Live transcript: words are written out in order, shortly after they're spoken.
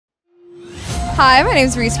Hi, my name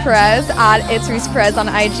is Reese Perez at It's Reese Perez on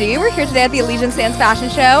IG. We're here today at the Allegiance Dance Fashion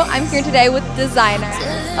Show. I'm here today with designer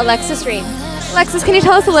Alexis Reed. Alexis, can you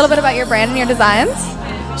tell us a little bit about your brand and your designs?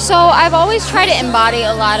 So I've always tried to embody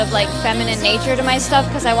a lot of like feminine nature to my stuff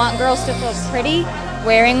because I want girls to feel pretty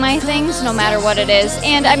wearing my things no matter what it is.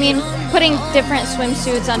 And I mean, putting different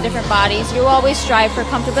swimsuits on different bodies, you always strive for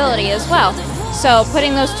comfortability as well. So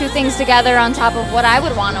putting those two things together on top of what I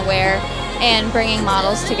would want to wear and bringing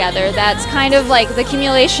models together, that's kind of like the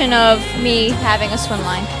accumulation of me having a swim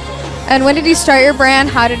line. And when did you start your brand?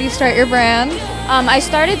 How did you start your brand? I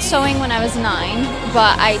started sewing when I was 9,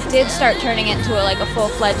 but I did start turning it into a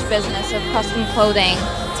full-fledged business of custom clothing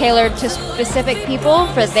tailored to specific people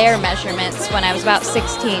for their measurements when I was about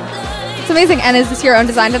 16. It's amazing. And is this your own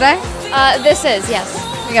design today? This is, yes.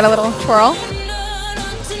 We got a little twirl.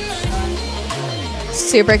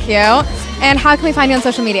 Super cute. And how can we find you on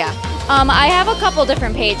social media? I have a couple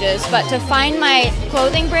different pages, but to find my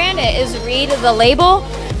clothing brand, it is Read the Label,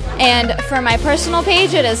 and for my personal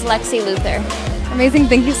page, it is Lexi Luther. Amazing.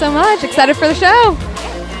 Thank you so much. Excited for the show.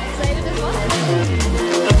 Excited as well.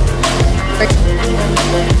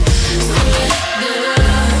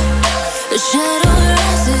 The shadow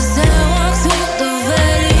rises and walks through the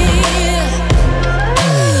valley,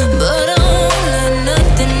 but I won't let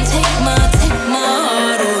nothing take my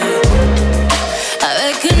heart away. I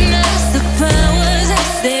recognize the powers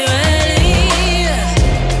as they rally,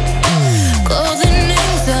 call the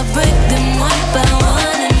names, I break them one by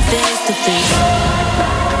one and face to face.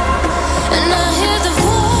 And I hear the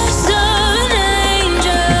voice of an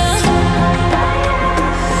angel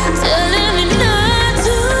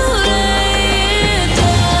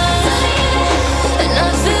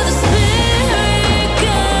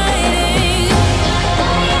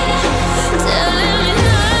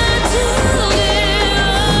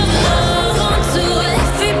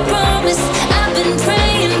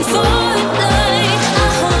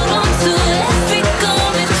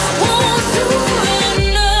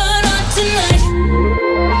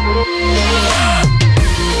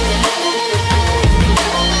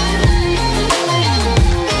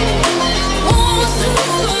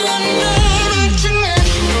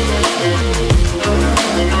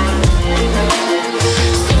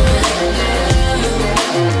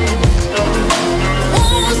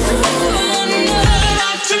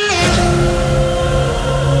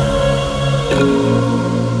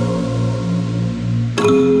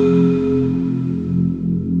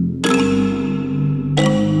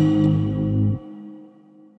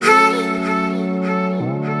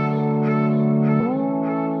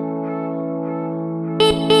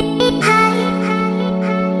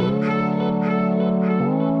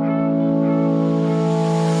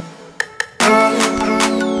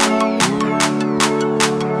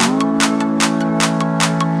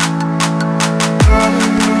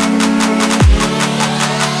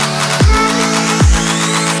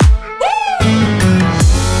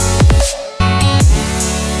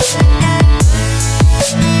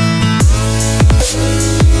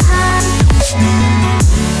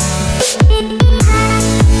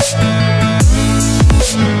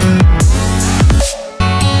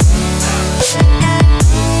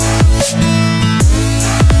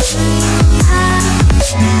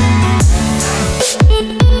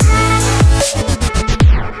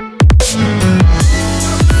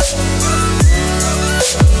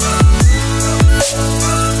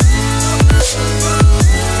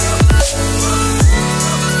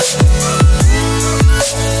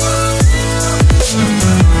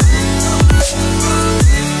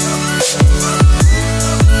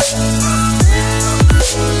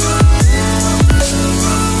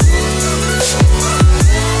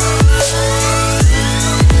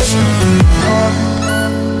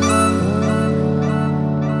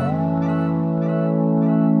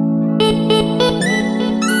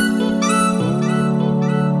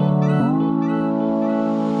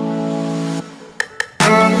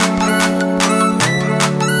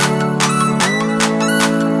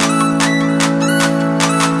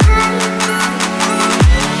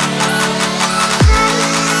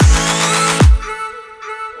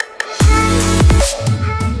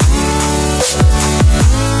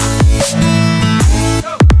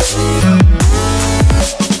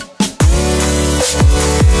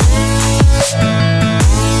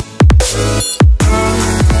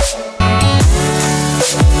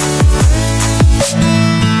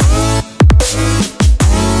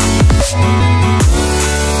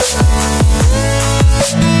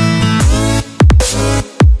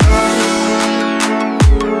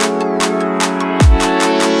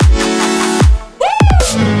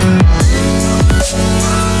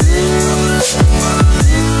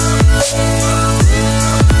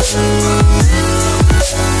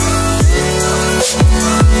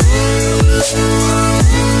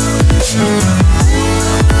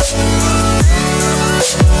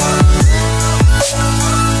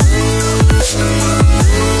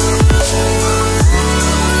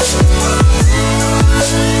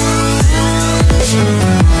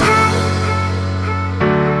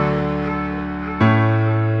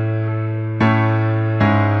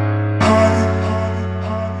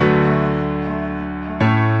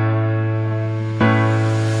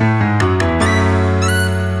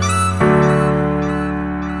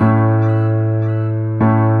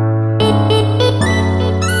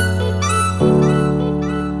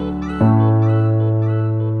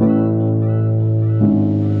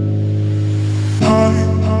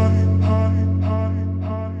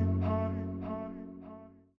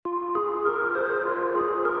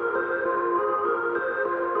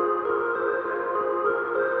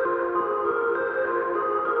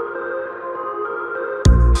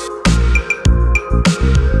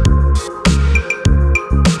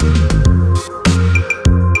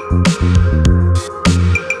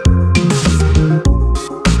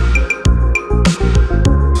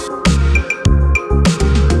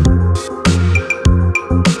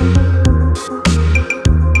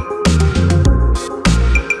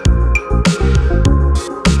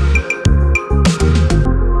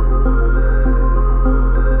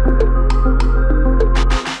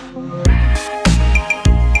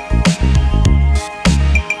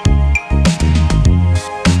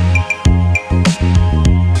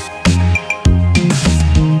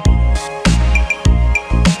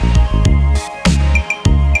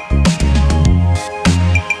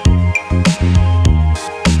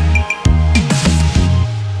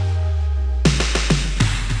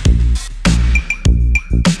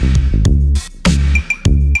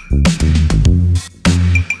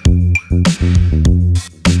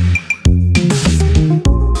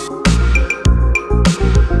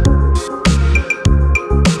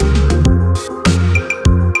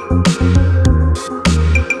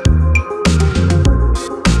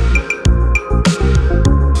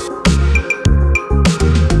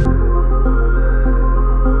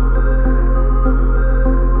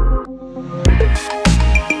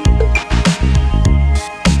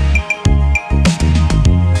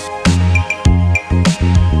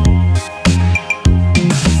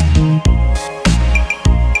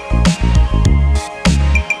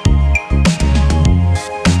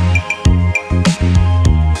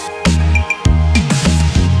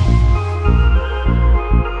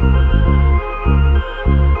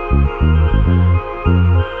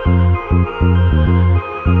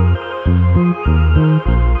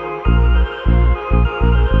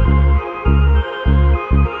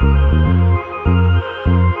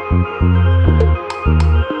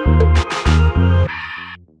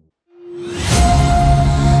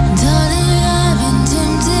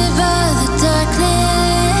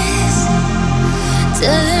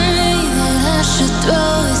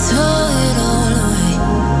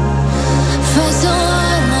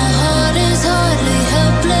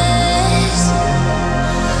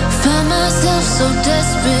so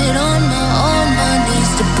desperate on my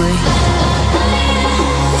knees to break.